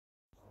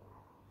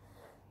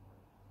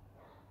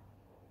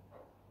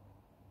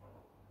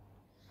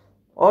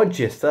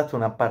Oggi è stata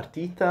una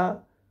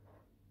partita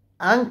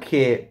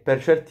anche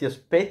per certi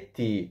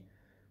aspetti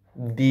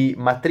di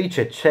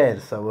matrice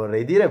eccelsa,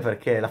 vorrei dire,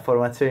 perché la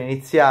formazione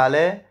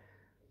iniziale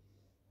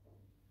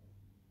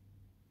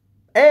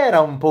era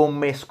un po' un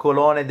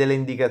mescolone delle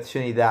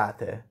indicazioni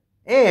date,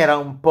 era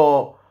un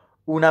po'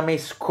 una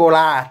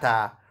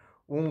mescolata,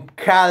 un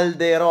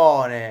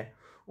calderone,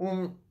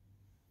 un,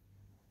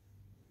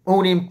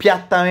 un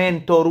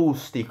impiattamento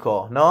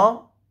rustico,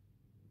 no?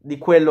 Di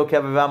quello che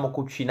avevamo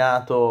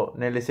cucinato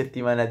nelle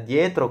settimane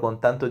addietro con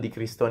tanto di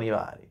cristoni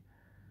vari.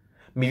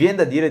 Mi viene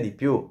da dire di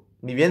più,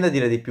 mi viene da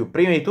dire di più.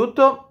 Prima di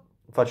tutto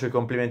faccio i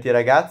complimenti ai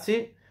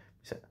ragazzi.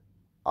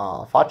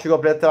 Faccio i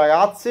complimenti ai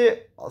ragazzi,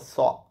 lo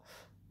so.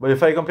 Voglio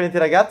fare i complimenti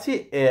ai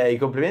ragazzi e i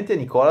complimenti a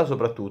Nicola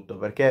soprattutto,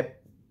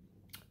 perché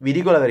vi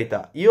dico la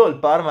verità, io il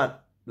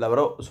Parma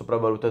l'avrò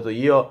sopravvalutato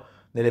io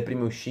nelle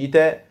prime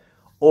uscite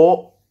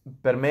o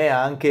per me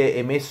anche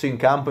è messo in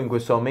campo in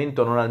questo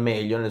momento non al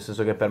meglio, nel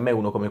senso che per me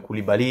uno come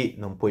Koulibaly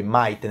non puoi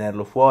mai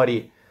tenerlo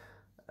fuori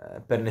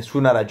per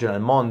nessuna ragione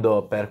al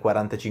mondo per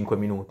 45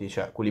 minuti,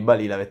 cioè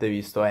Koulibaly l'avete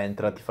visto,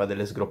 entra, ti fa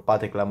delle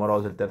sgroppate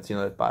clamorose il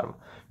terzino del Parma,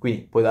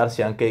 quindi può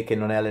darsi anche che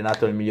non è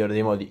allenato nel migliore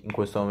dei modi in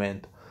questo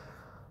momento.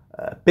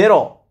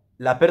 Però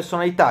la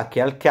personalità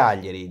che ha il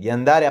Cagliari di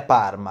andare a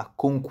Parma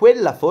con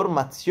quella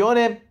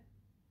formazione,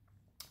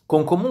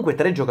 con comunque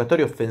tre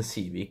giocatori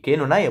offensivi che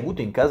non hai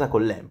avuto in casa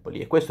con l'Empoli,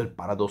 e questo è il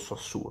paradosso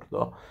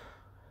assurdo,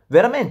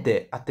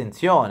 veramente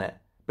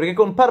attenzione, perché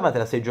con Parma te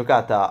la sei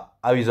giocata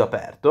a viso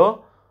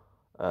aperto,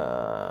 te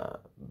la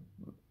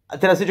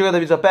sei giocata a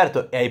viso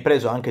aperto e hai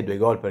preso anche due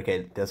gol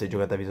perché te la sei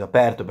giocata a viso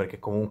aperto, perché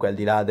comunque al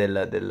di là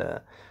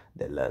del-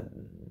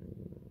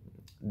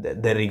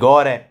 del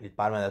rigore, il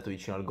Parma è andato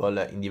vicino al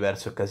gol in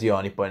diverse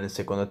occasioni, poi nel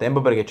secondo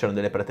tempo perché c'erano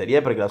delle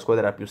praterie, perché la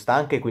squadra era più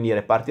stanca e quindi i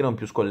reparti erano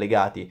più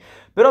scollegati.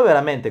 Però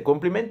veramente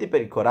complimenti per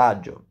il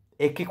coraggio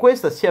e che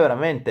questa sia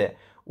veramente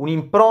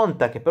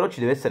un'impronta che però ci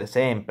deve essere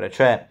sempre,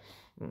 cioè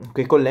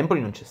che con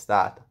l'Empoli non c'è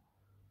stata.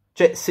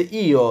 Cioè se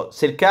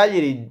il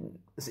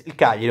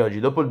Cagliari oggi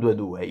dopo il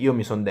 2-2, io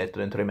mi sono detto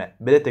dentro di me,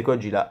 vedete che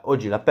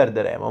oggi la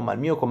perderemo, ma il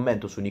mio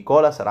commento su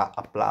Nicola sarà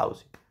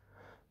applausi.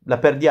 La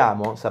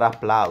perdiamo? Sarà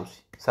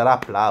applausi, sarà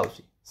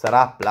applausi,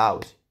 sarà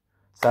applausi,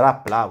 sarà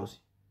applausi.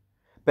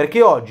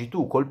 Perché oggi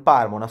tu col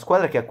Parma, una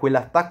squadra che ha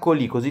quell'attacco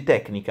lì così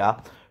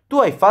tecnica, tu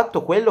hai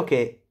fatto quello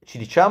che ci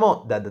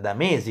diciamo da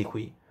mesi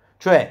qui.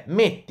 Cioè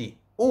metti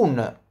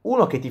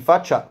uno che ti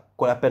faccia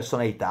quella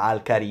personalità,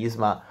 il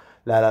carisma,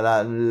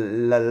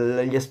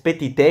 gli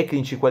aspetti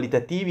tecnici,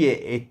 qualitativi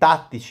e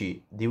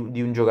tattici di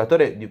un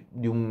giocatore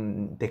di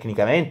un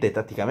tecnicamente e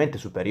tatticamente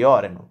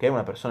superiore, nonché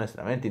una persona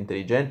estremamente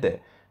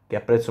intelligente che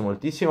apprezzo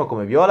moltissimo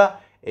come Viola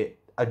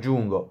e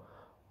aggiungo,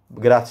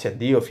 grazie a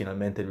Dio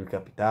finalmente lui il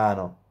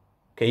capitano,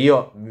 che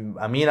io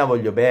a Mina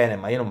voglio bene,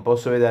 ma io non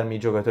posso vedermi i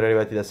giocatori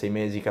arrivati da 6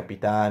 mesi,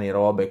 capitani,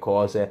 robe,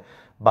 cose,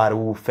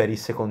 baruffe,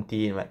 risse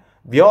continue.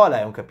 Viola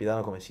è un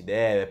capitano come si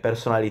deve,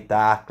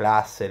 personalità,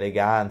 classe,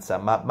 eleganza,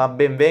 ma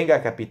ben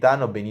venga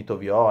capitano Benito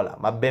Viola,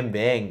 ma ben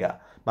venga,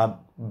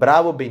 ma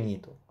bravo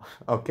Benito,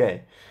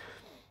 ok?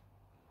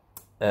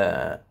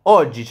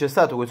 Oggi c'è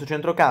stato questo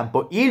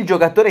centrocampo, il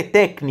giocatore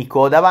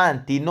tecnico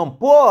davanti non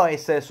può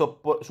essere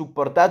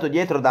supportato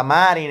dietro da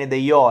Marin e De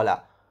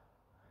Iola,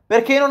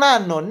 perché non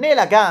hanno né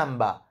la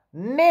gamba,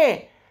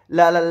 né,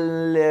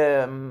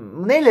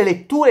 né le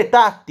letture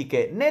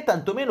tattiche, né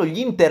tantomeno gli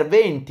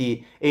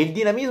interventi e il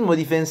dinamismo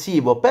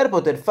difensivo per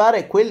poter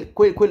fare quel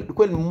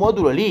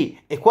modulo lì.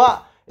 E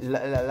qua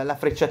la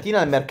frecciatina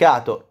al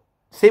mercato.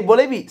 Se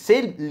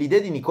l'idea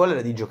di Nicola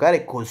era di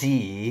giocare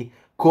così,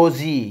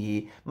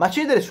 ma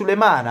cedere sulle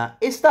mani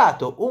è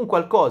stato un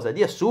qualcosa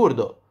di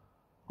assurdo.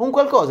 Un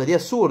qualcosa di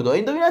assurdo. E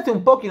indovinate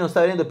un po' chi non sta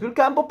venendo più il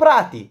campo?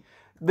 Prati.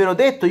 Ve l'ho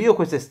detto io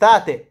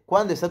quest'estate,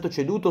 quando è stato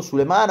ceduto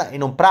sulle mani e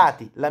non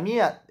Prati. La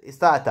mia è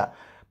stata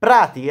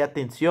Prati, e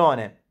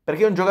attenzione,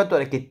 perché è un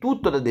giocatore che è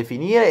tutto da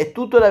definire e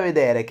tutto da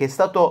vedere, che è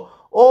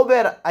stato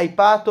over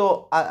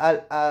hypato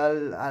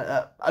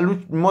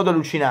in modo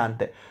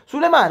allucinante.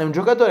 Sulle mani è un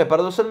giocatore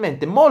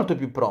paradossalmente molto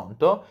più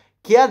pronto,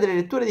 che ha delle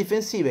letture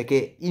difensive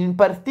che in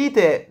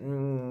partite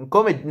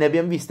come ne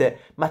abbiamo viste,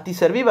 ma ti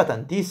serviva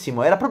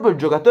tantissimo. Era proprio il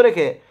giocatore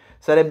che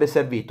sarebbe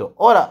servito.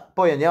 Ora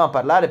poi andiamo a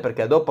parlare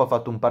perché Adopo ha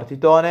fatto un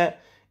partitone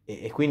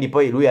e quindi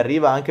poi lui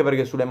arriva anche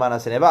perché Sulemana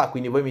se ne va,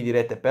 quindi voi mi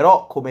direte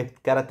però come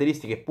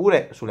caratteristiche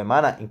pure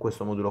Sulemana in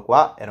questo modulo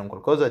qua era un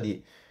qualcosa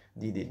di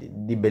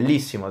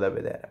bellissimo da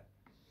vedere.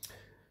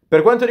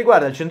 Per quanto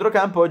riguarda il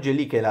centrocampo, oggi è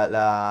lì che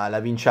la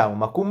vinciamo.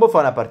 Macumbo fa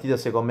una partita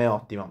secondo me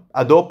ottima.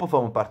 Adopo fa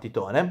un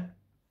partitone.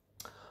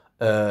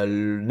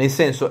 Nel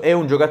senso, è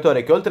un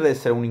giocatore che oltre ad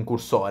essere un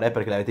incursore,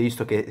 perché l'avete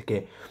visto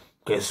che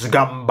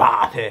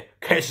sgambate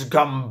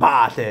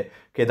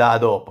che dà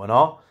dopo,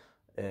 no?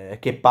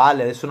 Che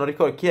palle, adesso non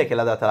ricordo chi è che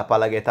l'ha data la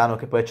palla a Gaetano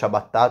che poi ci ha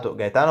battato.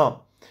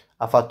 Gaetano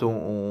ha fatto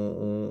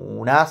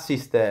un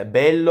assist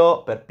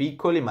bello per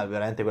piccoli, ma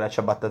veramente quella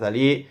ciabattata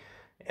lì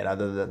era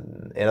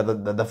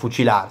da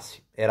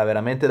fucilarsi, era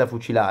veramente da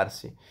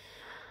fucilarsi.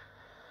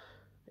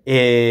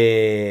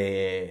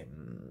 E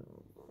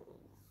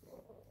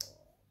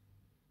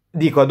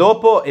Dico,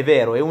 Adopo è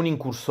vero, è un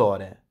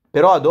incursore,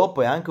 però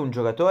Adopo è anche un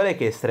giocatore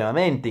che è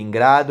estremamente in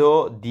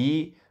grado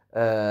di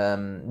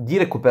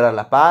recuperare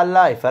la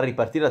palla e far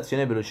ripartire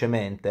l'azione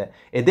velocemente.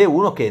 Ed è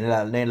uno che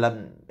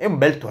è un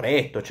bel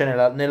toretto,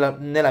 cioè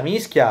nella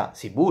mischia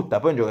si butta.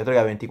 Poi è un giocatore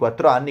che ha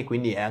 24 anni,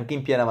 quindi è anche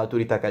in piena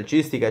maturità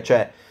calcistica,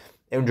 cioè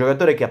è un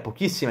giocatore che ha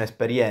pochissima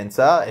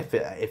esperienza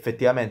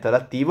effettivamente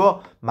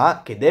all'attivo,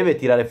 ma che deve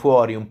tirare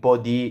fuori un po'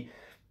 di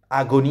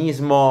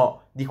agonismo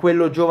di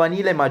quello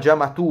giovanile ma già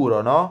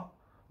maturo, no?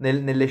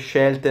 Nelle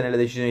scelte, nelle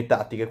decisioni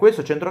tattiche.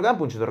 Questo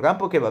centrocampo è un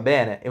centrocampo che va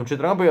bene, è un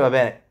centrocampo che va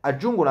bene.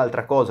 Aggiungo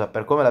un'altra cosa,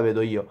 per come la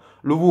vedo io.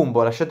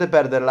 Luvumbo, lasciate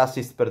perdere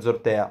l'assist per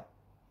Zortea,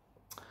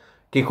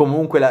 che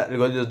comunque il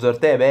gol di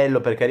Zortea è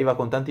bello perché arriva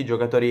con tanti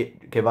giocatori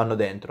che vanno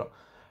dentro.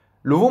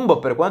 Luvumbo,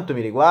 per quanto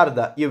mi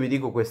riguarda, io vi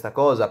dico questa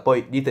cosa,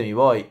 poi ditemi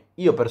voi,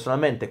 io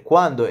personalmente,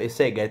 quando e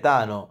se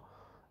Gaetano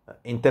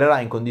entrerà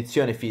in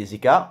condizione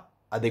fisica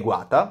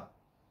adeguata,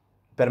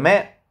 per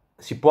me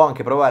si può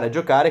anche provare a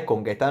giocare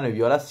con Gaetano e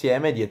Viola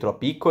assieme dietro a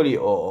Piccoli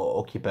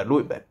o chi per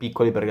lui. Beh,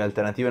 Piccoli perché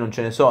alternative non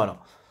ce ne sono.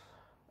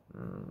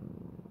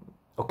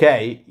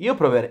 Ok? Io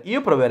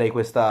proverei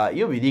questa.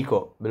 Io vi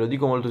dico, ve lo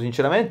dico molto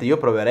sinceramente, io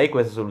proverei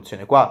questa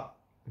soluzione qua.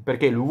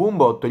 Perché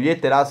Luvumbo,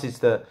 togliete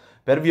l'assist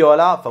per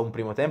Viola, fa un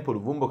primo tempo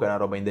Luvumbo che è una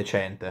roba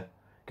indecente.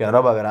 Che è una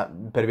roba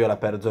per Viola,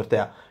 per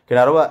Zortea. Che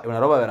è una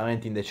roba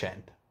veramente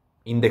indecente.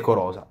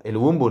 Indecorosa. E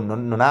Luvumbo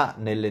non ha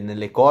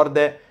nelle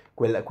corde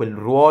quel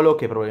ruolo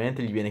che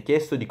probabilmente gli viene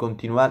chiesto di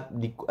continuare,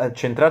 di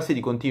centrarsi di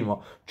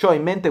continuo. C'ho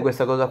in mente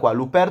questa cosa qua.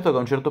 Luperto che a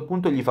un certo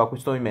punto gli fa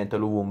questo movimento a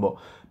Luvumbo.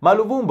 Ma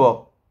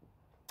Luvumbo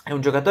è un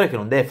giocatore che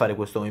non deve fare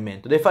questo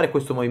movimento, deve fare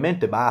questo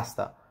movimento e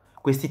basta.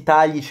 Questi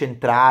tagli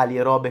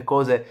centrali, robe,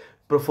 cose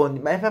profondi.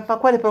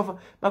 Ma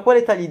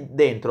quale tagli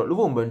dentro?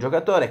 Luvumbo è un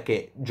giocatore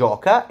che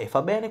gioca e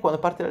fa bene quando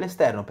parte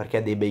dall'esterno perché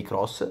ha dei bei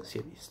cross, si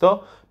è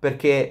visto,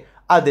 perché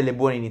ha delle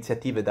buone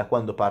iniziative da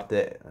quando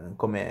parte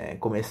come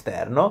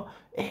esterno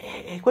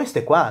e questo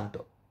è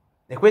quanto.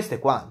 E questo è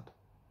quanto.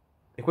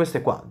 E questo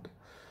è quanto.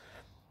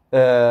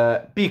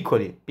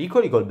 Piccoli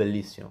gol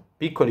bellissimo.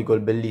 Piccoli gol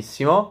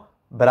bellissimo.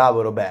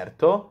 Bravo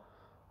Roberto.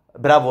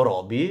 Bravo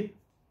Roby.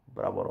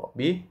 Bravo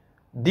Roby.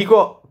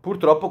 Dico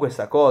purtroppo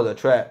questa cosa,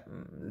 cioè,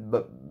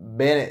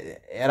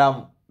 bene,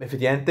 era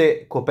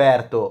effettivamente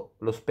coperto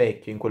lo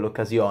specchio in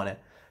quell'occasione,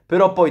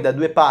 però poi da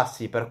due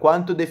passi, per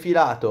quanto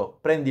defilato,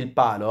 prendi il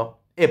palo,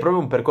 è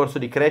proprio un percorso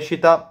di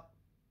crescita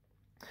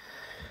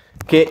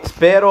che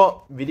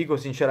spero, vi dico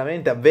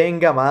sinceramente,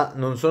 avvenga, ma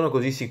non sono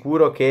così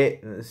sicuro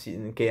che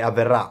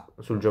avverrà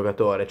sul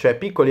giocatore. Cioè,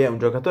 Piccoli è un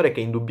giocatore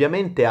che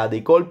indubbiamente ha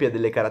dei colpi e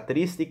delle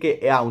caratteristiche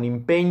e ha un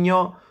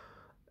impegno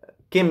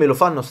che me lo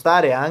fanno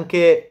stare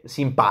anche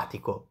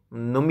simpatico.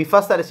 Non mi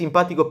fa stare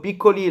simpatico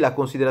Piccoli la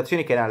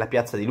considerazione che era alla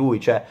piazza di lui.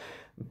 Cioè,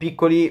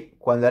 Piccoli,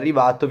 quando è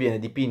arrivato, viene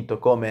dipinto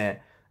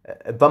come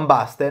Van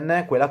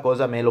Basten. Quella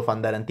cosa a me lo fa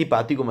andare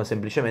antipatico, ma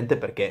semplicemente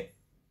perché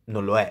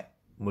non lo è,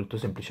 molto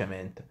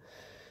semplicemente.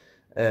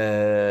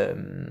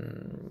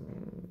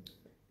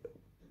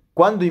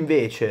 Quando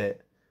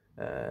invece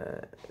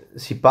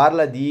si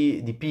parla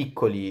di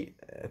Piccoli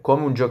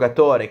come un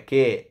giocatore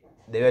che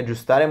deve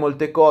aggiustare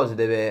molte cose,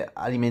 deve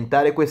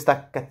alimentare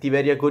questa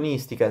cattiveria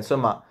agonistica,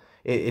 insomma,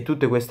 e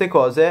tutte queste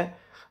cose,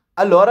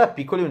 allora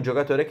Piccoli è un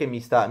giocatore che mi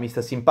sta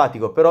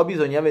simpatico, però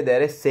bisogna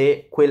vedere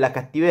se quella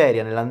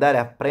cattiveria nell'andare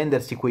a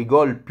prendersi quei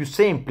gol più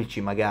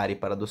semplici, magari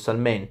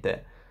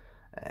paradossalmente,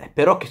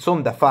 però che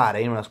sono da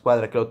fare in una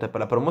squadra che lotta per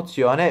la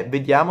promozione,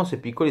 vediamo se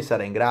Piccoli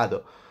sarà in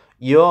grado.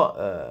 Io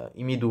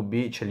i miei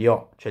dubbi ce li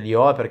ho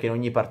perché in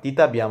ogni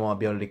partita abbiamo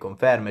le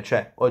riconferme,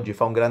 cioè oggi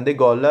fa un grande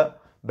gol,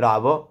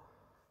 bravo,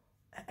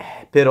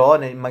 però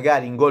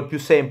magari in gol più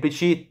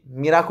semplici,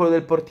 miracolo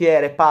del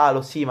portiere,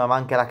 palo, sì, ma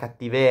manca la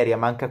cattiveria,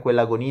 manca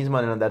quell'agonismo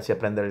nell'andarsi a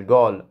prendere il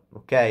gol,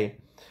 ok?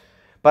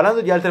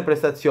 Parlando di altre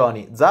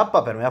prestazioni,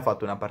 Zappa per me ha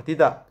fatto una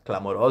partita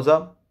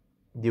clamorosa,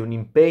 di un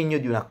impegno,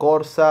 di una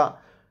corsa,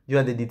 di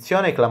una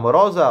dedizione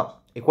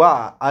clamorosa, e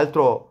qua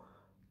altro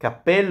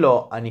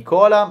cappello a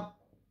Nicola.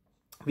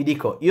 Vi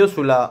dico, io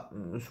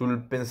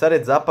sul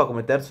pensare Zappa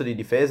come terzo di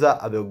difesa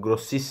avevo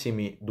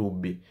grossissimi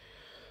dubbi.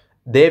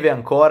 Bisogna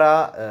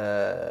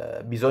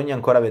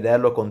ancora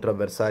vederlo contro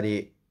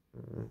avversari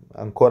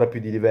ancora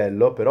più di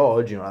livello, però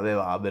oggi non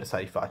aveva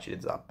avversari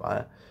facili Zappa,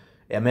 eh.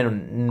 E a me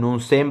non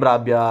sembra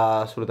abbia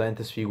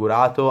assolutamente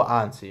sfigurato,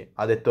 anzi,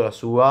 ha detto la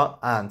sua,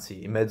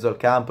 anzi, in mezzo al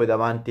campo e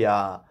davanti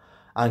ha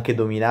anche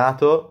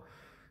dominato.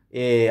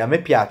 E a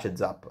me piace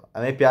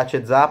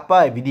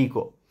Zappa e vi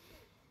dico,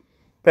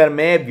 per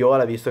me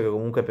Viola, visto che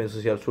comunque penso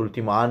sia il suo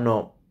ultimo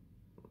anno,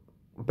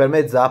 per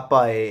me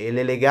Zappa è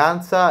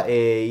l'eleganza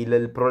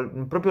e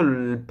proprio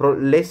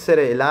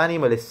l'essere,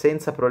 l'animo e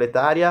l'essenza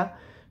proletaria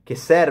che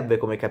serve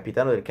come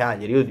capitano del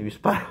Cagliari. Io vi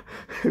sparo,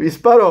 vi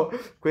sparo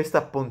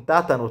questa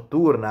puntata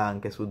notturna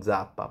anche su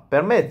Zappa.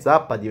 Per me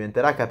Zappa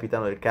diventerà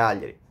capitano del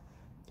Cagliari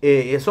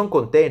e sono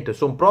contento e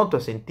sono pronto a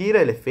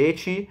sentire le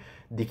feci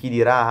di chi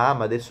dirà ah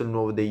ma adesso il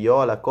nuovo De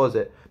Iola,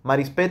 cose, ma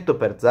rispetto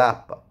per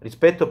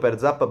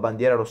Zappa,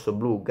 bandiera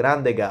rossoblu,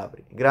 grande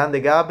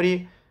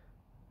Gabri,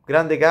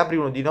 grande Capri,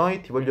 uno di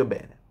noi, ti voglio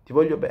bene, ti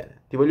voglio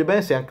bene, ti voglio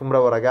bene, sei anche un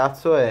bravo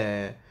ragazzo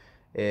e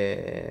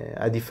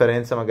a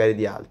differenza magari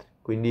di altri,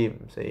 quindi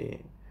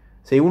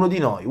sei uno di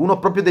noi, uno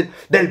proprio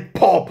del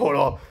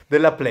popolo,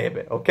 della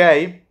plebe,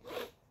 ok?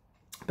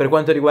 Per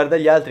quanto riguarda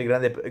gli altri,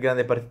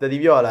 grande partita di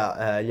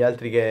Viola, gli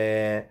altri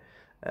che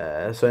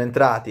sono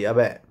entrati,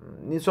 vabbè,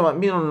 insomma,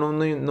 io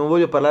non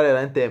voglio parlare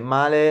veramente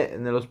male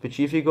nello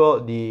specifico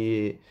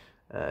di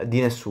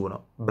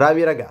nessuno.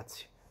 Bravi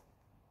ragazzi,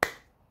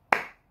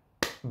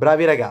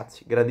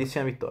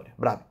 grandissima vittoria,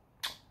 bravi.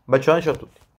 Un bacione, ciao a tutti.